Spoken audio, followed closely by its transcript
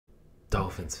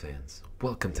Dolphins fans,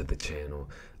 welcome to the channel.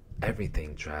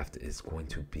 Everything draft is going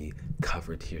to be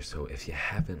covered here, so if you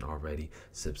haven't already,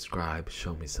 subscribe,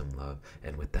 show me some love,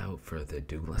 and without further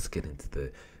ado, let's get into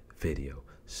the video.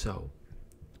 So,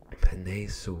 Penei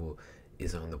Sewell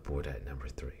is on the board at number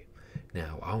 3.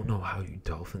 Now, I don't know how you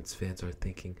Dolphins fans are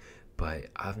thinking, but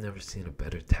I've never seen a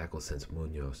better tackle since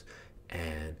Munoz,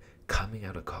 and coming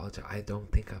out of college, I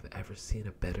don't think I've ever seen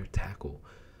a better tackle.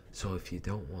 So if you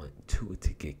don't want Tua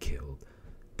to get killed,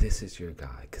 this is your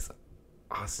guy. Because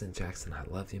Austin Jackson, I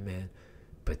love you, man,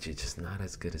 but you're just not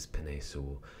as good as Penei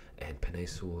Sewell. And Penei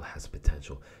Sewell has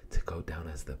potential to go down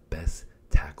as the best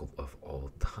tackle of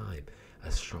all time.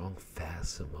 A strong,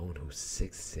 fast Simone who's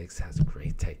 6'6", has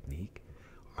great technique.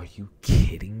 Are you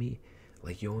kidding me?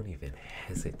 Like, you won't even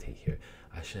hesitate here.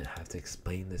 I shouldn't have to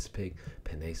explain this pick.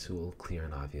 Penei Sewell, clear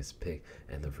and obvious pick,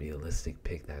 and the realistic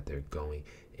pick that they're going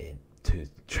in to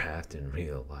draft in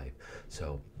real life.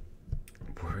 So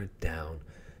we're down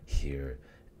here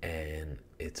and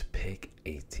it's pick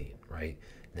 18, right?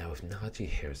 Now if Najee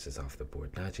Harris is off the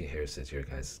board, Najee Harris is your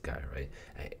guys' guy, right?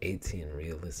 At 18,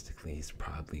 realistically, he's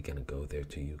probably gonna go there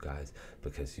to you guys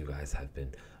because you guys have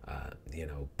been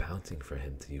bouncing for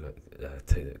him to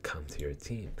come to your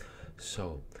team.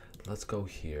 So let's go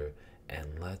here and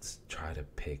let's try to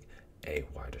pick a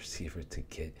wide receiver to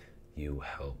get you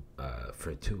help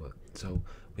for Tua. So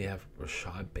we have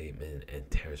Rashad Bateman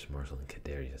and Terrace Marshall and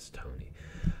Kadarius Toney.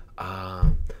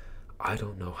 I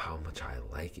don't know how much I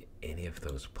like any of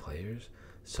those players,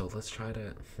 so let's try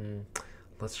to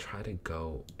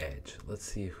go edge. Let's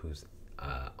see who's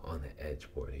on the edge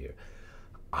board here.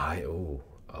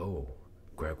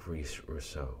 Gregory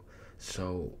Rousseau.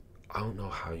 So I don't know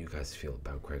how you guys feel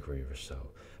about Gregory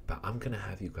Rousseau, but I'm gonna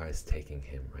have you guys taking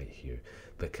him right here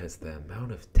because the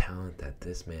amount of talent that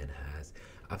this man has,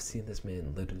 I've seen this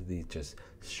man literally just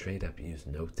straight up use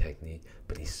no technique,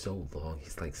 but he's so long,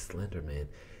 he's like Slender Man,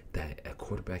 that a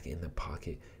quarterback in the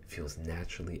pocket feels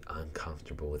naturally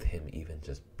uncomfortable with him even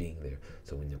just being there.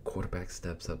 So when your quarterback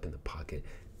steps up in the pocket,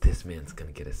 this man's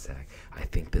gonna get a sack. I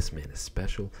think this man is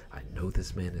special. I know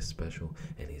this man is special,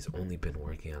 and he's only been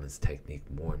working on his technique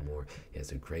more and more. He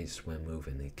has a great swim move,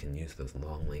 and he can use those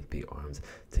long, lengthy arms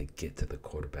to get to the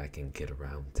quarterback and get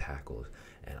around tackles.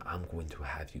 And I'm going to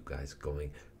have you guys going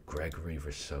Gregory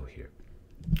Rousseau here,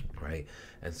 right?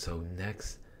 And so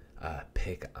next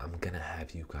pick, I'm gonna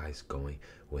have you guys going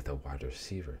with a wide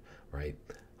receiver, right?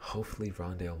 Hopefully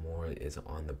Rondale Moore is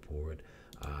on the board.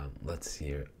 Let's see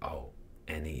here.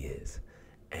 And he is.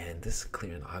 And this is a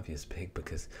clear and obvious pick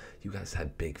because you guys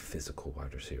had big physical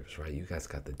wide receivers, right? You guys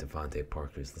got the Devontae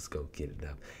Parkers. Let's go get it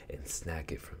up and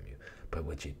snack it from you. But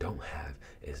what you don't have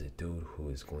is a dude who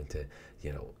is going to,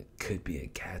 could be a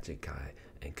gadget guy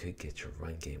and could get your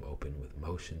run game open with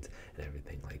motions and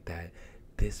everything like that.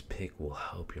 This pick will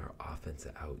help your offense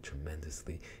out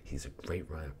tremendously. He's a great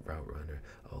route runner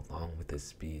along with his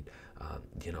speed.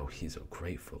 He's a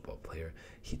great football player.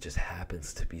 He just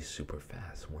happens to be super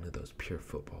fast. One of those pure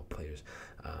football players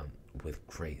with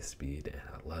great speed, and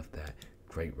I love that.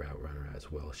 Great route runner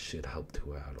as well. Should help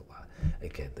Tua out a lot.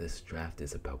 Again, this draft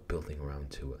is about building around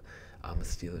Tua. I'm a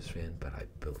Steelers fan, but I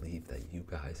believe that you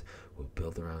guys will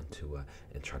build around Tua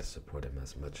and try to support him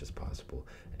as much as possible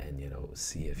and,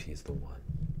 see if he's the one.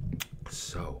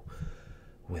 So,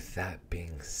 with that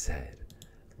being said,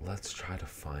 let's try to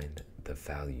find the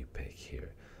value pick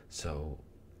here. So,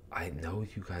 I know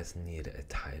you guys need a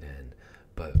tight end,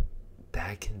 but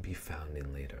that can be found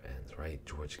in later ends, right?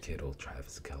 George Kittle,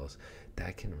 Travis Kelce,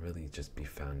 that can really just be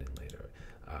found in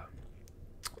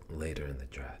later in the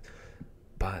draft.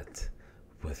 But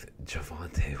with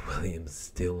Javonte Williams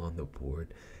still on the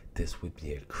board, this would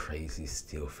be a crazy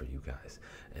steal for you guys.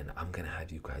 And I'm going to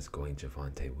have you guys going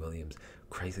Javonte Williams.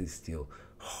 Crazy steal,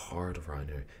 hard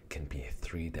runner, can be a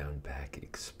 3-down back,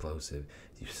 explosive.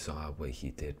 You saw what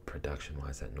he did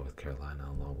production-wise at North Carolina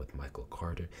along with Michael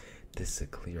Carter. This is a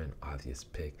clear and obvious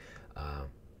pick. A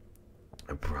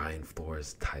Brian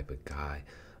Flores type of guy.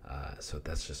 So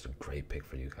that's just a great pick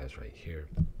for you guys right here.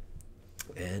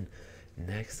 And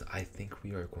next, I think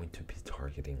we are going to be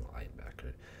targeting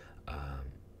linebacker.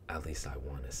 At least I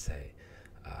want to say.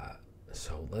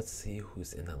 So let's see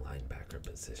who's in the linebacker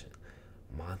position.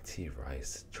 Monty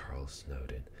Rice, Charles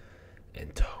Snowden,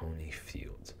 and Tony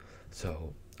Fields.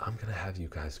 So I'm going to have you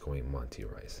guys going Monty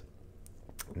Rice.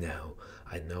 Now,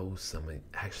 I know somebody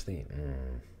actually,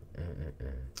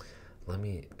 let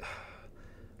me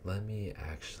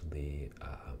actually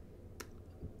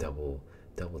double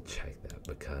check that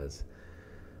because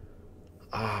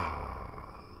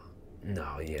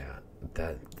no, yeah,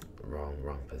 that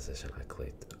wrong position. I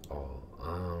clicked all.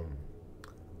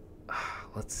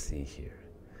 let's see here.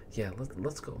 Yeah,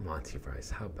 let's go Monty Rice.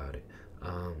 How about it?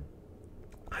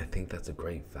 I think that's a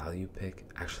great value pick.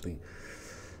 Actually,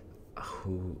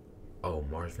 who? Oh,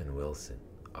 Marvin Wilson.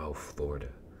 Oh, Florida.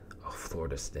 Oh,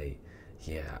 Florida State.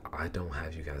 Yeah, I don't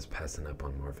have you guys passing up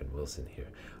on Marvin Wilson here.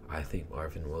 I think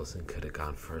Marvin Wilson could have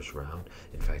gone first round.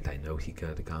 In fact, I know he could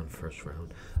have gone first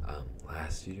round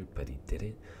last year, but he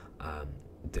didn't.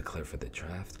 Declare for the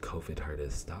draft. COVID hurt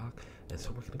his stock, and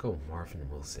so we're gonna go Marvin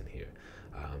Wilson here.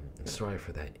 Sorry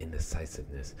for that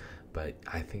indecisiveness, but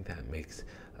I think that makes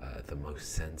the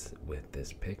most sense with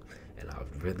this pick, and I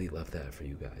would really love that for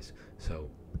you guys.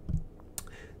 So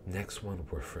next one,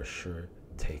 we're for sure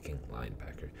taking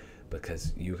linebacker,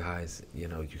 because you guys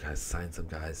signed some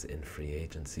guys in free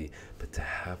agency, but to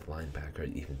have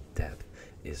linebacker, even depth,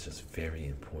 is just very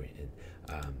important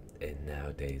in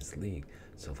nowadays league.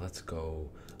 So let's go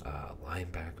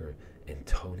linebacker, and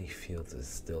Tony Fields is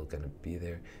still going to be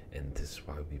there, and this is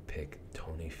why we pick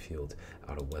Tony Fields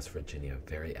out of West Virginia.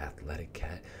 Very athletic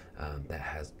cat that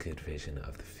has good vision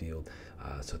of the field,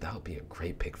 so that'll be a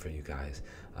great pick for you guys,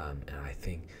 and I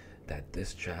think that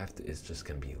this draft is just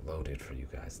going to be loaded for you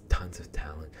guys. Tons of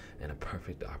talent and a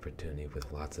perfect opportunity with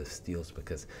lots of steals,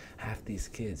 because half these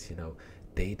kids,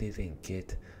 they didn't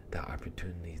get the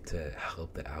opportunity to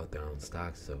help out their own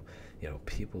stocks. So,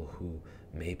 people who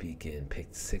may be getting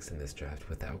picked 6 in this draft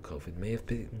without COVID may have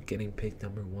been getting picked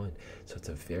number 1. So it's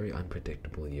a very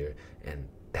unpredictable year, and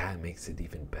that makes it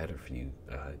even better for you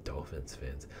Dolphins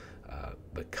fans,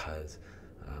 because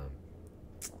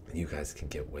you guys can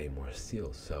get way more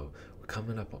steals. So we're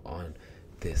coming up on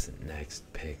this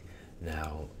next pick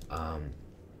now.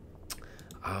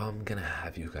 I'm gonna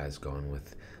have you guys going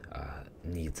with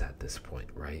needs at this point,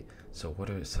 right? So what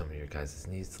are some of your guys'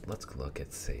 needs? Let's look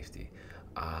at safety.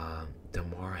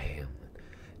 Damar Hamlin.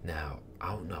 Now,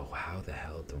 I don't know how the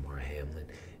hell Damar Hamlin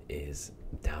is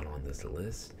down on this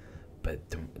list, but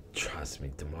trust me,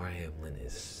 Damar Hamlin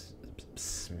is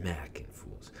smacking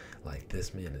fools. Like,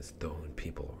 this man is throwing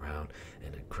people around,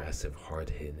 an aggressive,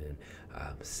 hard-hitting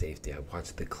safety. I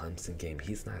watched the Clemson game.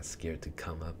 He's not scared to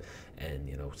come up and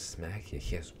smack you.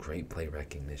 He has great play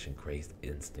recognition, great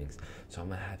instincts. So I'm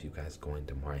gonna have you guys going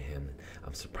Damar Hamlin.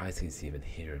 I'm surprised he's even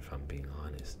here, if I'm being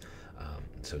honest.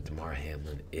 So Damar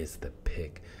Hamlin is the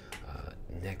pick.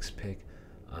 Next pick,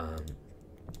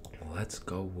 let's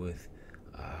go with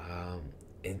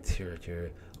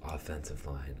interior offensive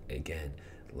line. Again,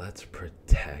 let's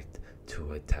protect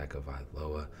Tua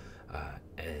Tagovailoa,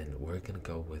 and we're gonna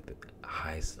go with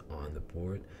highest on the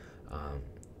board,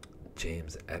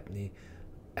 James Epi.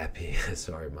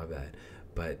 Sorry, my bad.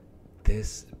 But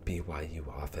this BYU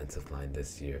offensive line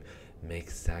this year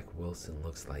makes Zach Wilson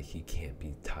looks like he can't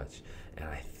be touched, and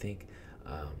I think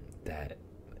that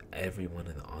everyone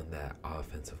on that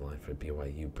offensive line for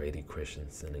BYU, Brady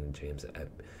Christensen and James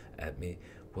Epi,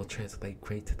 will translate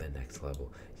great to the next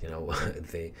level.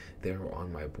 They're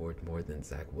on my board more than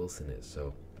Zach Wilson is.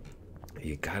 So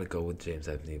you gotta go with James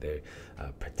Epi there.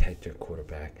 Protect your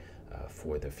quarterback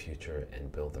for the future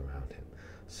and build around him.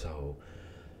 So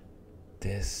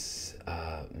this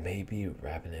may be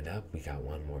wrapping it up. We got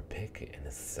one more pick, and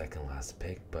it's the second last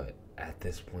pick, but at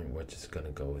this point we're just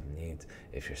gonna go with needs.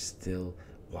 If you're still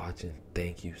watching,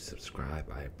 thank you, subscribe.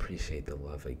 I appreciate the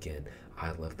love. Again,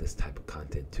 I love this type of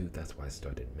content too. That's why I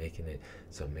started making it.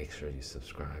 So make sure you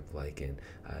subscribe, like, and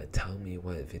tell me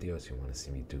what videos you want to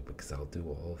see me do, because I'll do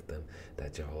all of them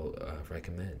that y'all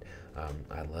recommend.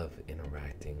 I love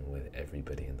interacting with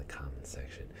everybody in the comment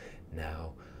section.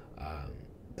 Now,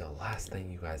 the last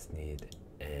thing you guys need,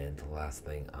 and the last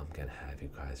thing I'm gonna have you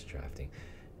guys drafting,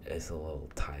 is a little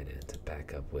tight end to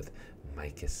back up with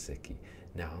Mike Gesicki.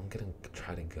 Now I'm gonna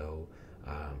try to go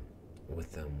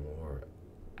with a more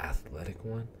athletic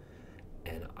one,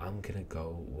 and I'm gonna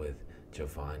go with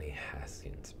Giovanni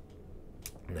Haskins.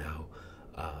 Now,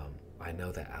 I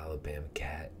know that Alabama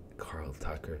cat Carl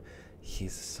Tucker,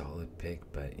 he's a solid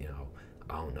pick, but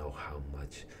I don't know how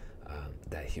much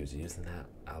that he was using that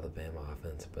Alabama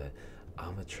offense, but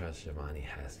I'm gonna trust Giovanni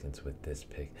Haskins with this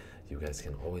pick. You guys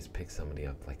can always pick somebody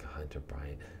up like a Hunter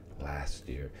Bryant last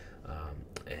year,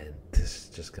 and this is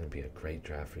just gonna be a great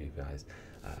draft for you guys.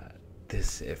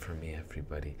 This is it for me,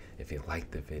 everybody. If you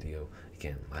liked the video,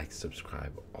 again, like,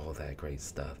 subscribe, all that great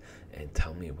stuff, and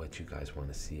tell me what you guys want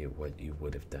to see or what you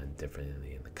would have done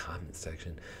differently in the comment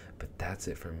section. But that's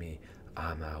it for me.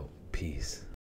 I'm out. Peace.